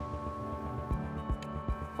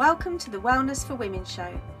Welcome to the Wellness for Women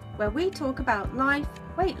show, where we talk about life,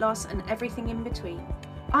 weight loss and everything in between.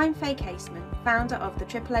 I'm Faye Caseman, founder of the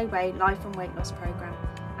AAA Way Life and Weight Loss Programme,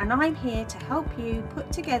 and I'm here to help you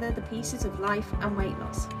put together the pieces of life and weight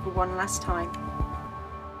loss for one last time.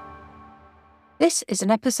 This is an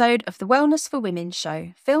episode of the Wellness for Women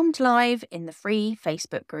show, filmed live in the free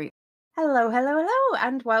Facebook group. Hello,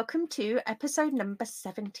 and welcome to episode number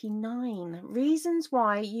 79. Reasons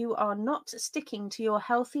why you are not sticking to your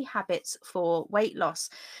healthy habits for weight loss.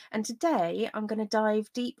 And today I'm going to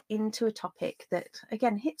dive deep into a topic that,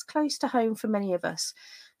 again, hits close to home for many of us.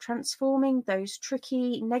 Transforming those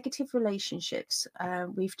tricky negative relationships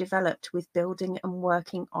we've developed with building and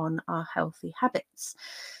working on our healthy habits.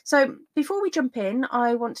 So before we jump in,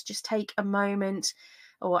 I want to just take a moment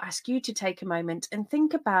or ask you to take a moment and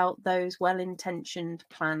think about those well-intentioned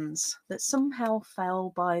plans that somehow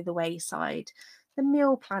fell by the wayside. The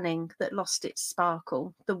meal planning that lost its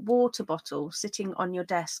sparkle, the water bottle sitting on your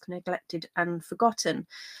desk neglected and forgotten,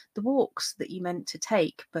 the walks that you meant to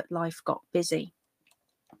take but life got busy.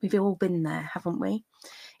 We've all been there, haven't we?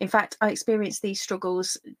 In fact, I experienced these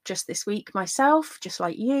struggles just this week myself, just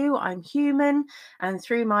like you. I'm human, and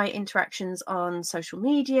through my interactions on social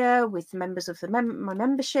media with members of my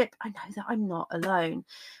membership, I know that I'm not alone.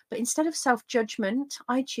 But instead of self-judgment,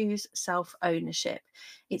 I choose self-ownership.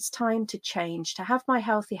 It's time to change, to have my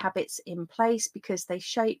healthy habits in place because they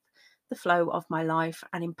shape the flow of my life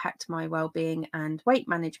and impact my well-being and weight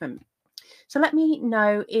management. So let me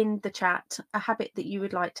know in the chat a habit that you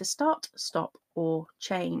would like to start, stop, or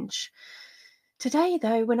change. Today,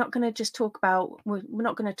 though, we're not going to talk about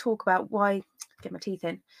why. Get my teeth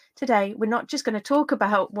in. Today, we're not just going to talk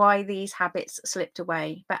about why these habits slipped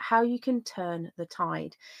away, but how you can turn the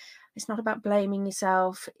tide. It's not about blaming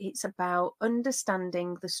yourself. It's about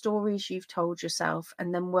understanding the stories you've told yourself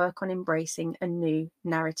and then work on embracing a new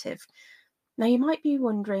narrative. Now, you might be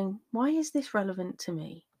wondering, why is this relevant to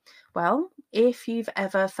me? Well, if you've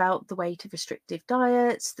ever felt the weight of restrictive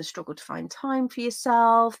diets, the struggle to find time for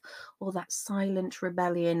yourself, or that silent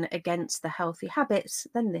rebellion against the healthy habits,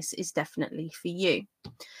 then this is definitely for you.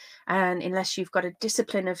 And unless you've got a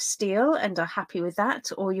discipline of steel and are happy with that,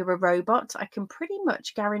 or you're a robot, I can pretty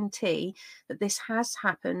much guarantee that this has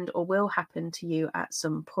happened or will happen to you at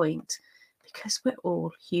some point, because we're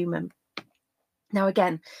all human. Now,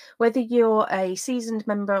 again, whether you're a seasoned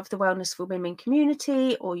member of the Wellness for Women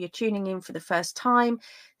community or you're tuning in for the first time,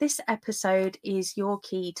 this episode is your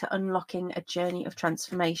key to unlocking a journey of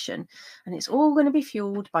transformation. And it's all going to be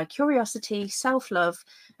fueled by curiosity, self-love,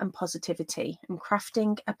 and positivity, and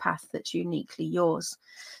crafting a path that's uniquely yours.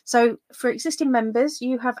 So for existing members,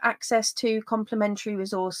 you have access to complimentary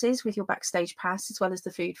resources with your Backstage Pass, as well as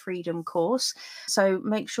the Food Freedom course. So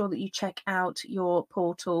make sure that you check out your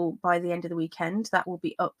portal by the end of the weekend. That will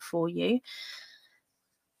be up for you.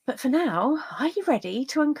 But for now, are you ready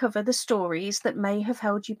to uncover the stories that may have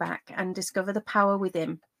held you back and discover the power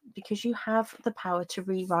within? Because you have the power to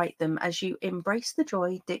rewrite them as you embrace the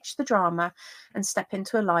joy, ditch the drama, and step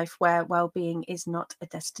into a life where well-being is not a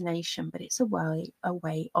destination, but it's a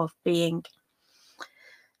way of being.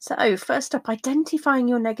 So first up, identifying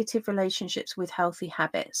your negative relationships with healthy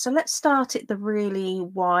habits. So let's start at the really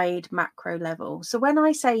wide macro level. So when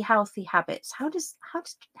I say healthy habits, how does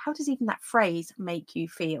even that phrase make you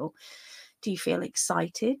feel? Do you feel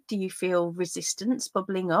excited? Do you feel resistance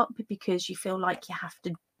bubbling up because you feel like you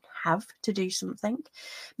have to do something?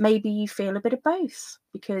 Maybe you feel a bit of both,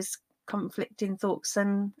 because conflicting thoughts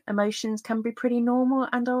and emotions can be pretty normal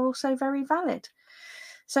and are also very valid.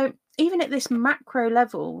 So even at this macro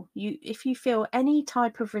level, if you feel any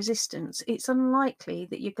type of resistance, it's unlikely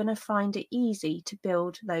that you're going to find it easy to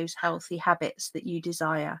build those healthy habits that you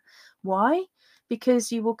desire. Why?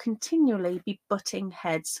 Because you will continually be butting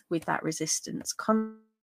heads with that resistance.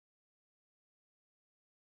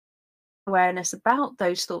 Awareness about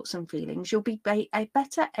those thoughts and feelings, you'll be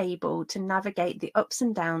better able to navigate the ups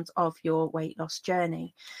and downs of your weight loss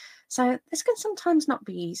journey. So this can sometimes not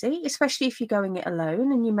be easy, especially if you're going it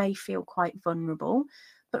alone and you may feel quite vulnerable.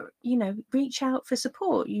 But, reach out for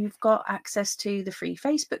support. You've got access to the free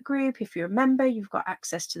Facebook group. If you're a member, you've got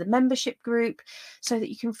access to the membership group so that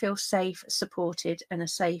you can feel safe, supported, and a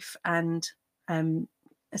safe and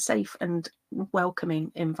welcoming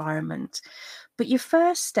environment. But your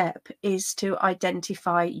first step is to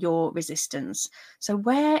identify your resistance. So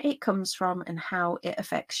where it comes from and how it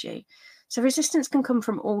affects you. So resistance can come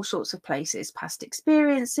from all sorts of places: past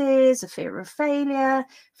experiences, a fear of failure,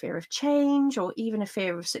 fear of change, or even a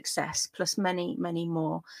fear of success, plus many, many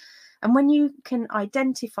more. And when you can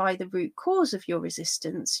identify the root cause of your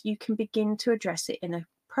resistance, you can begin to address it in a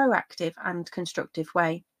proactive and constructive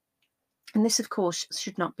way. And this, of course,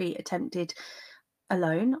 should not be attempted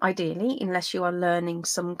alone, ideally, unless you are learning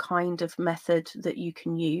some kind of method that you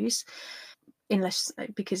can use,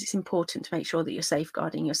 because it's important to make sure that you're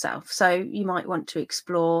safeguarding yourself. So you might want to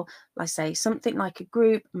explore, like say, something like a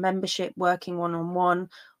group membership, working one-on-one.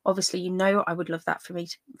 Obviously, I would love that for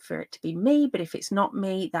it to be me, but if it's not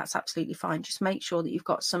me, that's absolutely fine. Just make sure that you've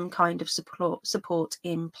got some kind of support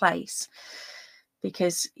in place,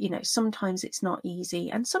 because sometimes it's not easy,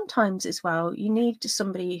 and sometimes as well you need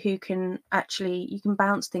somebody who can you can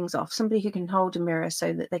bounce things off, somebody who can hold a mirror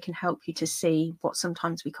so that they can help you to see what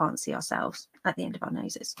sometimes we can't see ourselves at the end of our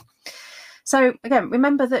noses. So again,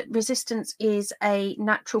 remember that resistance is a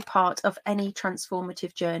natural part of any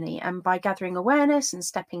transformative journey, and by gathering awareness and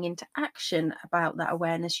stepping into action about that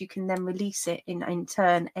awareness, you can then release it, in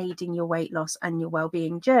turn aiding your weight loss and your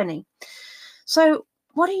well-being journey. So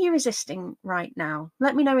what are you resisting right now?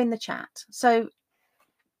 Let me know in the chat. So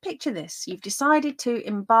picture this: you've decided to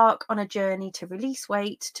embark on a journey to release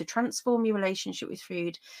weight, to transform your relationship with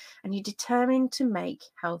food, and you're determined to make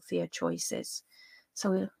healthier choices.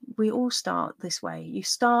 So we all start this way. You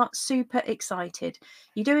start super excited.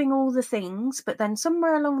 You're doing all the things, but then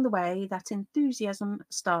somewhere along the way, that enthusiasm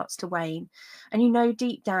starts to wane. And you know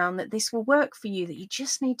deep down that this will work for you, that you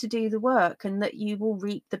just need to do the work and that you will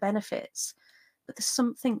reap the benefits. But there's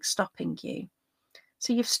something stopping you.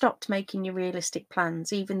 So you've stopped making your realistic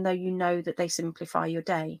plans, even though you know that they simplify your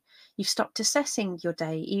day. You've stopped assessing your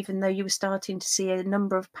day, even though you were starting to see a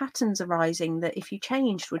number of patterns arising that, if you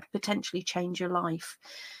changed, would potentially change your life.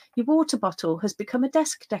 Your water bottle has become a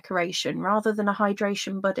desk decoration rather than a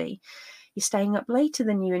hydration buddy. You're staying up later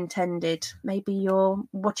than you intended. Maybe you're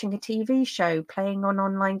watching a TV show, playing on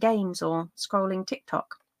online games, or scrolling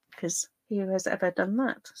TikTok, because who has ever done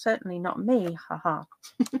that? Certainly not me, haha.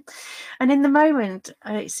 And in the moment,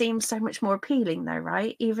 it seems so much more appealing though,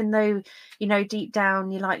 right? Even though, deep down,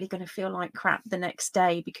 you're likely going to feel like crap the next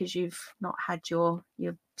day because you've not had your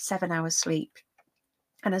 7 hours sleep.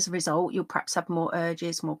 And as a result, you'll perhaps have more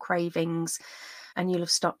urges, more cravings, and you'll have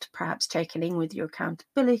stopped perhaps checking in with your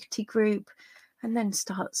accountability group, and then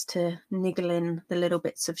starts to niggle in the little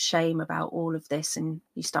bits of shame about all of this, and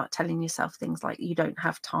you start telling yourself things like you don't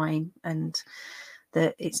have time and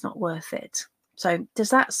that it's not worth it. So does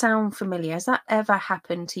that sound familiar? Has that ever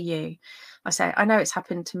happened to you? I know it's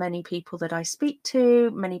happened to many people that I speak to,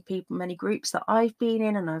 many groups that I've been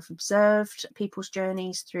in, and I've observed people's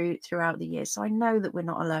journeys throughout the years. So I know that we're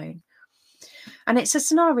not alone. And it's a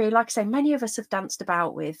scenario, like I say, many of us have danced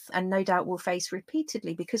about with, and no doubt will face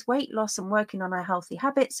repeatedly, because weight loss and working on our healthy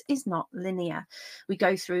habits is not linear. We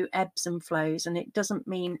go through ebbs and flows, and it doesn't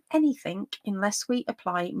mean anything unless we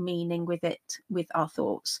apply meaning with our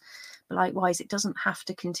thoughts. But likewise, it doesn't have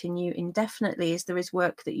to continue indefinitely, as there is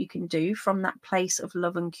work that you can do from that place of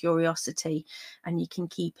love and curiosity, and you can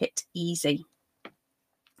keep it easy.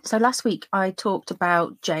 So last week I talked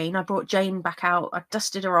about Jane. I brought Jane back out. I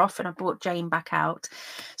dusted her off and I brought Jane back out.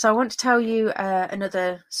 So I want to tell you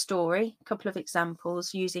another story, a couple of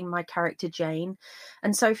examples using my character Jane.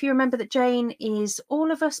 And so if you remember that Jane is all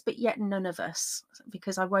of us, but yet none of us,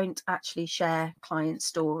 because I won't actually share client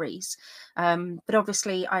stories. But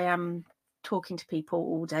obviously I am talking to people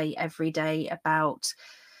all day, every day about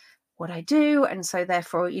what I do. And so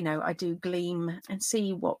therefore, I do glean and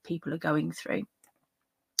see what people are going through.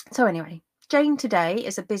 So anyway, Jane today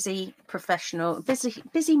is a busy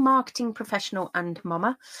marketing professional and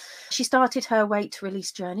mama. She started her weight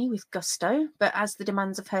release journey with gusto, but as the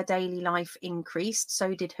demands of her daily life increased,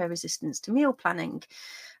 so did her resistance to meal planning.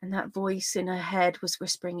 And that voice in her head was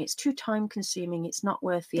whispering, it's too time consuming, it's not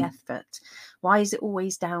worth the effort. Why is it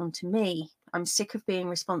always down to me? I'm sick of being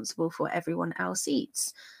responsible for what everyone else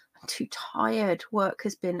eats. I'm too tired. Work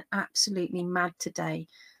has been absolutely mad today.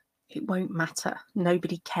 It won't matter.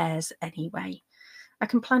 Nobody cares anyway. I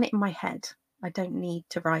can plan it in my head. I don't need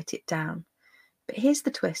to write it down. But here's the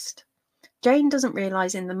twist. Jane doesn't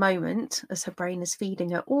realise in the moment, as her brain is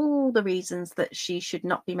feeding her all the reasons that she should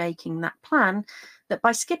not be making that plan, that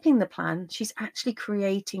by skipping the plan, she's actually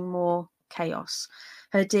creating more chaos.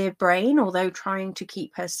 Her dear brain, although trying to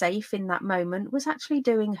keep her safe in that moment, was actually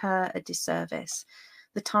doing her a disservice.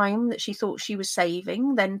 The time that she thought she was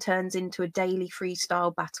saving then turns into a daily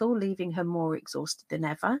freestyle battle, leaving her more exhausted than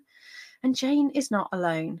ever. And Jane is not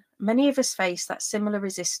alone. Many of us face that similar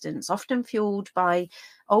resistance, often fueled by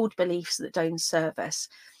old beliefs that don't serve us.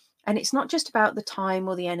 And it's not just about the time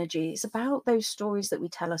or the energy, it's about those stories that we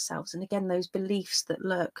tell ourselves. And again, those beliefs that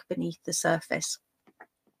lurk beneath the surface.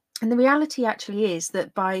 And the reality actually is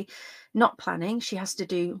that by not planning, she has to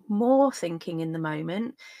do more thinking in the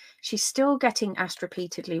moment. She's still getting asked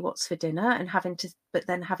repeatedly what's for dinner and having to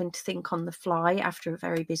think on the fly after a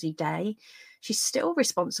very busy day. She's still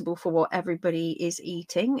responsible for what everybody is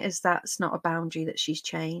eating, as that's not a boundary that she's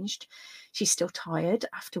changed. She's still tired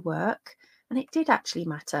after work. And it did actually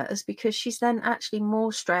matter, as because she's then actually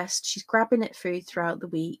more stressed. She's grabbing at food throughout the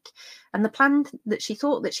week. And the plan that she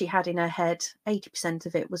thought that she had in her head, 80%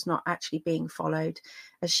 of it was not actually being followed,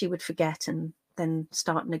 as she would forget and then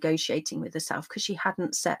start negotiating with herself because she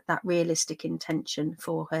hadn't set that realistic intention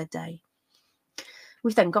for her day.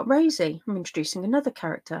 We've then got Rosie. I'm introducing another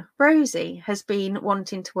character. Rosie has been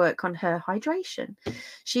wanting to work on her hydration.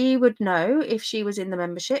 She would know, if she was in the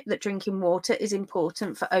membership, that drinking water is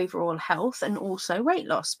important for overall health and also weight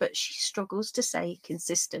loss, but she struggles to stay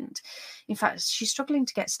consistent. In fact, she's struggling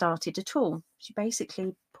to get started at all. She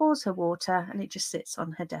basically pours her water and it just sits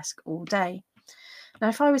on her desk all day. Now,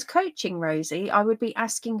 if I was coaching Rosie, I would be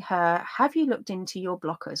asking her, have you looked into your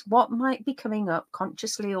blockers? What might be coming up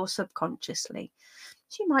consciously or subconsciously?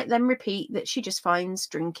 She might then repeat that she just finds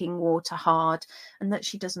drinking water hard and that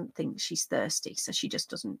she doesn't think she's thirsty, so she just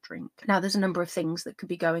doesn't drink. Now, there's a number of things that could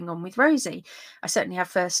be going on with Rosie. I certainly have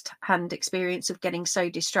first-hand experience of getting so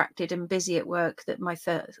distracted and busy at work that my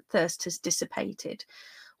thirst has dissipated.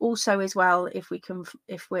 Also, as well,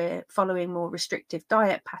 if we're following more restrictive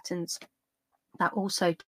diet patterns, that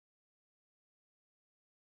also,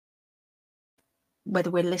 whether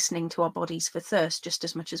we're listening to our bodies for thirst just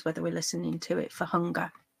as much as whether we're listening to it for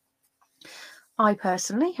hunger. I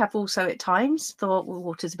personally have also at times thought, well,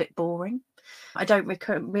 water's a bit boring. I don't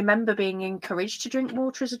remember being encouraged to drink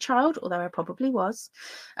water as a child, although I probably was.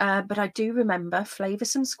 But I do remember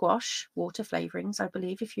flavoursome squash, water flavourings, I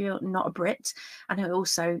believe, if you're not a Brit. And I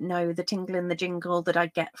also know the tingle and the jingle that I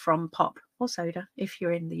get from pop or soda if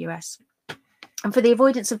you're in the US. And for the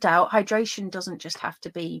avoidance of doubt, hydration doesn't just have to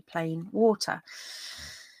be plain water.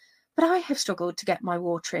 But I have struggled to get my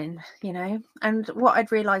water in, and what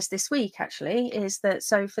I'd realised this week actually is that,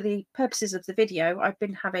 so for the purposes of the video, I've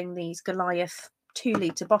been having these Goliath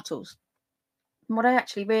 2-litre bottles. And what I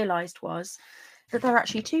actually realised was that they're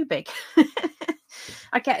actually too big.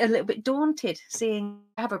 I get a little bit daunted seeing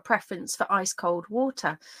I have a preference for ice cold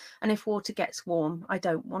water, and if water gets warm, I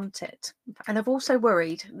don't want it. And I've also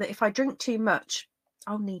worried that if I drink too much,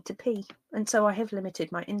 I'll need to pee, and so I have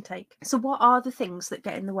limited my intake. So what are the things that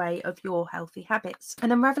get in the way of your healthy habits?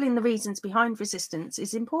 And unraveling the reasons behind resistance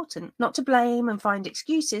is important. Not to blame and find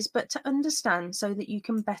excuses, but to understand so that you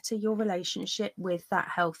can better your relationship with that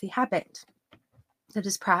healthy habit that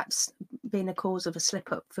has perhaps been a cause of a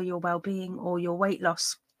slip up for your well-being or your weight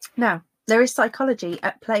loss. Now, there is psychology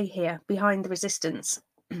at play here behind the resistance.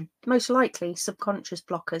 Most likely subconscious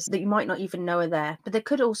blockers that you might not even know are there, but there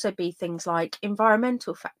could also be things like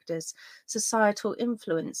environmental factors, societal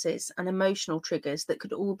influences and emotional triggers that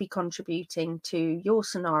could all be contributing to your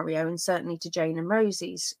scenario, and certainly to Jane and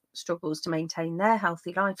Rosie's struggles to maintain their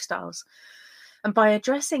healthy lifestyles. And by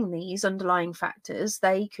addressing these underlying factors,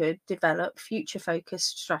 they could develop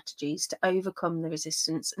future-focused strategies to overcome the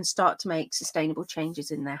resistance and start to make sustainable changes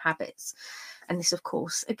in their habits. And this, of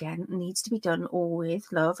course, again, needs to be done all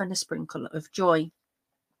with love and a sprinkle of joy.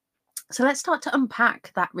 So let's start to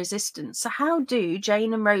unpack that resistance. So how do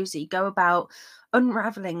Jane and Rosie go about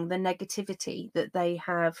unraveling the negativity that they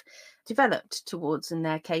have developed towards, in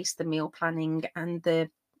their case, the meal planning and the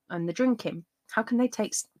drinking? How can they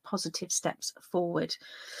take positive steps forward?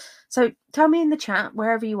 So tell me in the chat,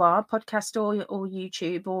 wherever you are, podcast or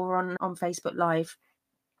YouTube or on Facebook Live,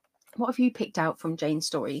 what have you picked out from Jane's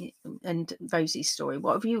story and Rosie's story?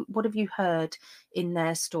 What have you heard in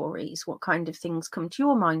their stories? What kind of things come to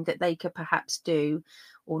your mind that they could perhaps do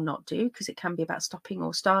or not do? Because it can be about stopping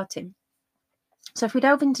or starting. So if we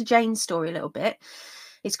delve into Jane's story a little bit,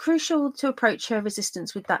 it's crucial to approach her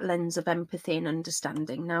resistance with that lens of empathy and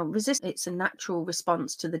understanding. Now, it's a natural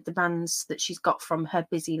response to the demands that she's got from her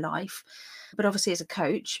busy life. But obviously, as a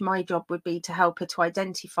coach, my job would be to help her to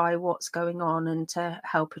identify what's going on and to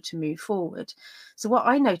help her to move forward. So what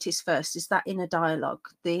I notice first is that inner dialogue,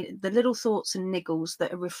 the little thoughts and niggles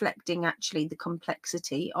that are reflecting actually the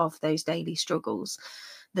complexity of those daily struggles.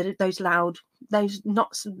 Those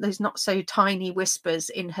not so tiny whispers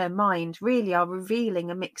in her mind really are revealing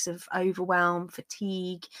a mix of overwhelm,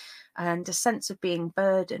 fatigue, and a sense of being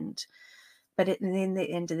burdened. But in the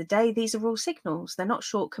end of the day, these are all signals. They're not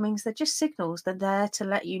shortcomings, they're just signals. They're there to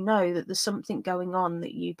let you know that there's something going on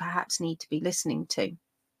that you perhaps need to be listening to.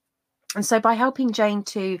 And so by helping Jane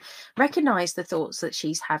to recognise the thoughts that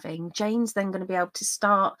she's having, Jane's then going to be able to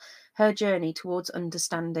start her journey towards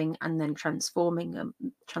understanding and then transforming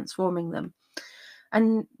them.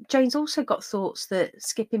 And Jane's also got thoughts that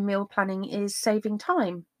skipping meal planning is saving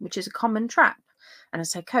time, which is a common trap. And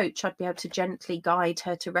as her coach, I'd be able to gently guide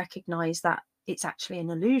her to recognise that it's actually an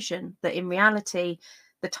illusion, that in reality,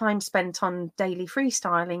 the time spent on daily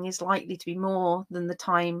freestyling is likely to be more than the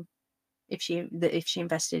time if she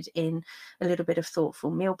invested in a little bit of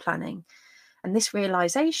thoughtful meal planning. And this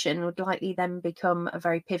realization would likely then become a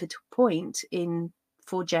very pivotal point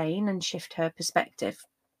for Jane and shift her perspective.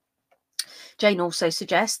 Jane also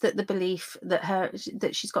suggests that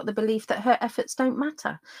she's got the belief that her efforts don't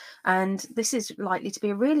matter. And this is likely to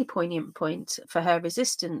be a really poignant point for her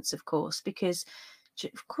resistance, of course, because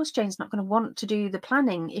of course Jane's not going to want to do the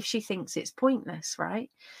planning if she thinks it's pointless, right?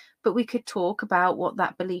 But we could talk about what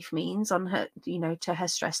that belief means on her, to her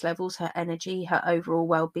stress levels, her energy, her overall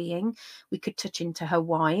well-being. We could touch into her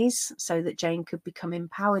whys so that Jane could become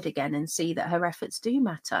empowered again and see that her efforts do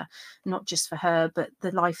matter, not just for her, but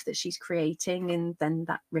the life that she's creating, and then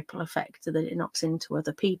that ripple effect that it knocks into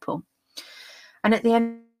other people. And at the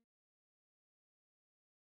end,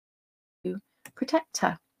 protect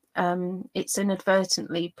her. It's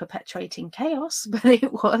inadvertently perpetuating chaos, but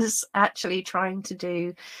it was actually trying to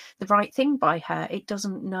do the right thing by her. It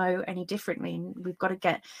doesn't know any differently. We've got to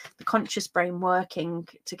get the conscious brain working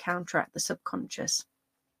to counteract the subconscious.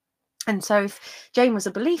 And so if Jane was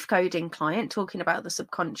a belief coding client talking about the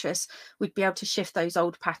subconscious, we'd be able to shift those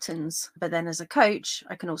old patterns. But then as a coach,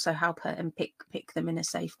 I can also help her and pick them in a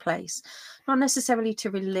safe place. Not necessarily to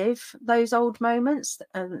relive those old moments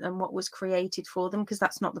and what was created for them, because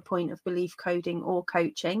that's not the point of belief coding or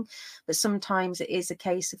coaching. But sometimes it is a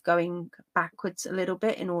case of going backwards a little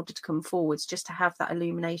bit in order to come forwards, just to have that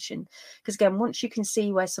illumination. Because again, once you can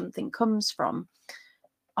see where something comes from,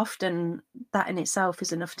 often that in itself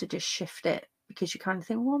is enough to just shift it, because you kind of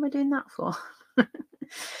think, what am I doing that for?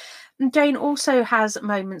 And Jane also has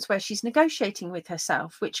moments where she's negotiating with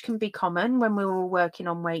herself, which can be common when we're all working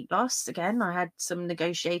on weight loss. Again, I had some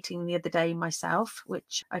negotiating the other day myself,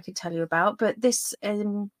 which I could tell you about, but this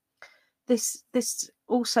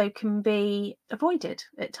also can be avoided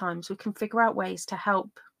at times. We can figure out ways to help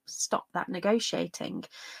stop that negotiating,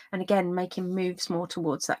 and again making moves more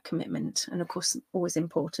towards that commitment. And of course, always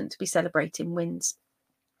important to be celebrating wins.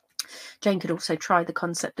 Jane could also try the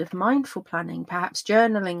concept of mindful planning, perhaps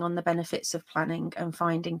journaling on the benefits of planning and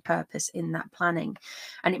finding purpose in that planning.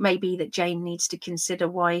 And it may be that Jane needs to consider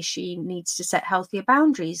why she needs to set healthier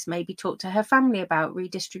boundaries, maybe talk to her family about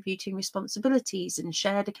redistributing responsibilities and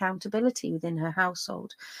shared accountability within her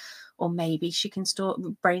household. Or maybe she can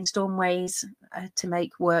brainstorm ways to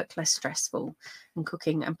make work less stressful and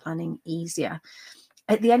cooking and planning easier.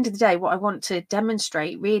 At the end of the day, what I want to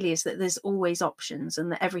demonstrate really is that there's always options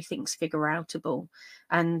and that everything's figure outable.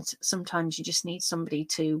 And sometimes you just need somebody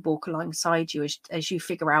to walk alongside you as you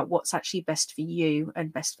figure out what's actually best for you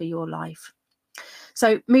and best for your life.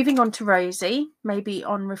 So moving on to Rosie, maybe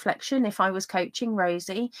on reflection, if I was coaching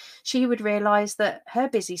Rosie, she would realise that her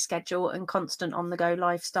busy schedule and constant on-the-go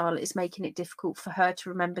lifestyle is making it difficult for her to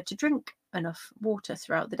remember to drink enough water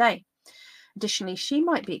throughout the day. Additionally, she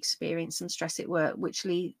might be experiencing some stress at work, which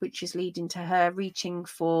is leading to her reaching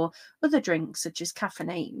for other drinks such as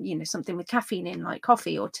caffeine, something with caffeine in, like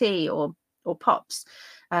coffee or tea or pops,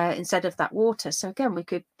 instead of that water. So again, we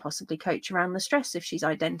could possibly coach around the stress if she's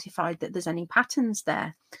identified that there's any patterns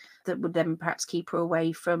there that would then perhaps keep her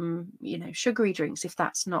away from, sugary drinks, if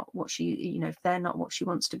that's not what she, if they're not what she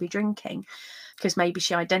wants to be drinking, because maybe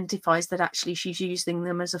she identifies that actually she's using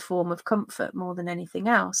them as a form of comfort more than anything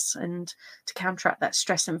else. And to counteract that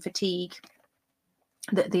stress and fatigue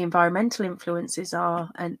that the environmental influences are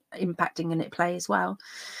and impacting and at play as well.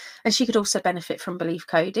 And she could also benefit from belief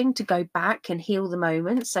coding to go back and heal the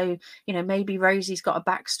moment. So, maybe Rosie's got a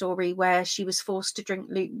backstory where she was forced to drink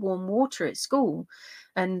lukewarm water at school.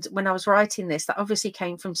 And when I was writing this, that obviously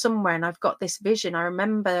came from somewhere. And I've got this vision. I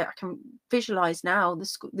can visualize now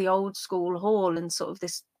the old school hall and sort of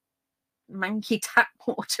this manky tap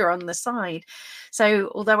water on the side.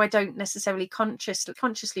 So although I don't necessarily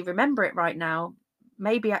consciously remember it right now,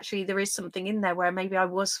 maybe actually there is something in there where maybe I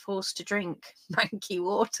was forced to drink manky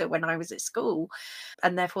water when I was at school,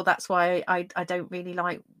 and therefore that's why I don't really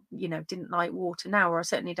like, didn't like water now, or I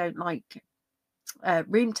certainly don't like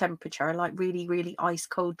room temperature. I like really, really ice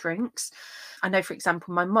cold drinks. I know, for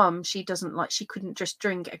example, my mum, she couldn't just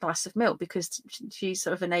drink a glass of milk because she's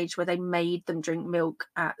sort of an age where they made them drink milk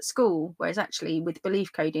at school, whereas actually with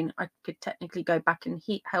belief coding I could technically go back and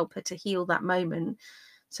help her to heal that moment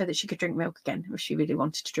so that she could drink milk again if she really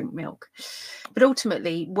wanted to drink milk. But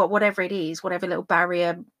ultimately, whatever it is, whatever little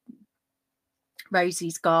barrier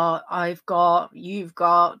Rosie's got, I've got, you've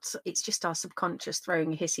got. It's just our subconscious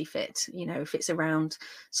throwing a hissy fit, you know, if it's around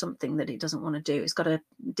something that it doesn't want to do. It's got a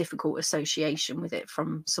difficult association with it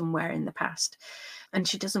from somewhere in the past. And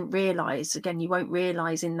she doesn't realize, again, you won't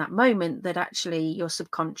realize in that moment that actually your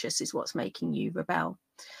subconscious is what's making you rebel.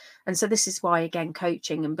 And so this is why, again,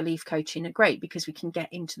 coaching and belief coaching are great, because we can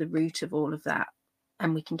get into the root of all of that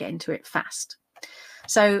and we can get into it fast.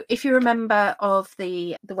 So if you're a member of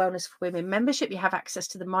the Wellness for Women membership, you have access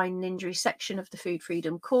to the Mind and Injury section of the Food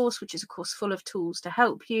Freedom course, which is a course full of tools to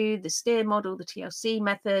help you, the STEER model, the TLC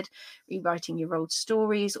method, rewriting your old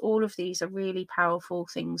stories. All of these are really powerful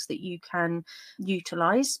things that you can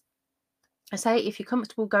utilize. I say, if you're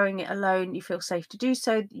comfortable going it alone, you feel safe to do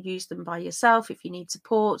so, use them by yourself. If you need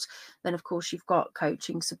support, then of course you've got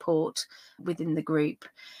coaching support within the group.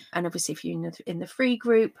 And obviously if you're in the free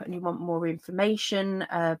group and you want more information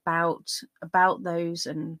about those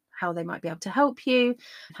and how they might be able to help you,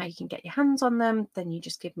 how you can get your hands on them, then you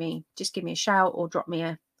just give me a shout or drop me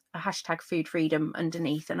a hashtag Food Freedom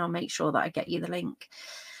underneath, and I'll make sure that I get you the link.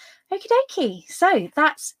 Okie dokie. So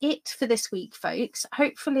that's it for this week, folks.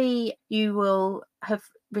 Hopefully you will have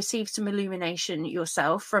received some illumination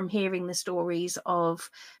yourself from hearing the stories of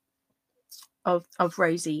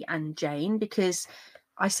Rosie and Jane, because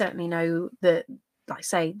I certainly know that, like I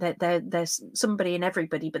say, that there's somebody in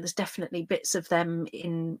everybody, but there's definitely bits of them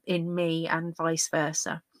in me and vice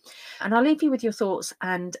versa. And I'll leave you with your thoughts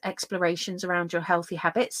and explorations around your healthy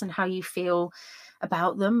habits and how you feel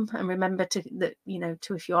about them. And remember to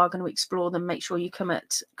if you are going to explore them, make sure you come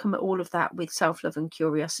at all of that with self-love and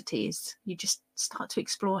curiosity, as you just start to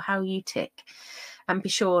explore how you tick. And be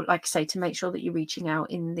sure, like I say, to make sure that you're reaching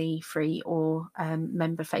out in the free or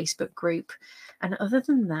member Facebook group. And other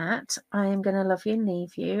than that, I am going to love you and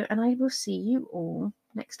leave you, and I will see you all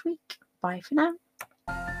next week. Bye for now.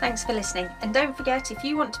 Thanks for listening, and don't forget, if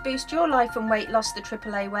you want to boost your life and weight loss the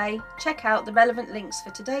AAA way, check out the relevant links for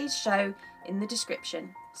today's show in the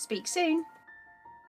description. Speak soon.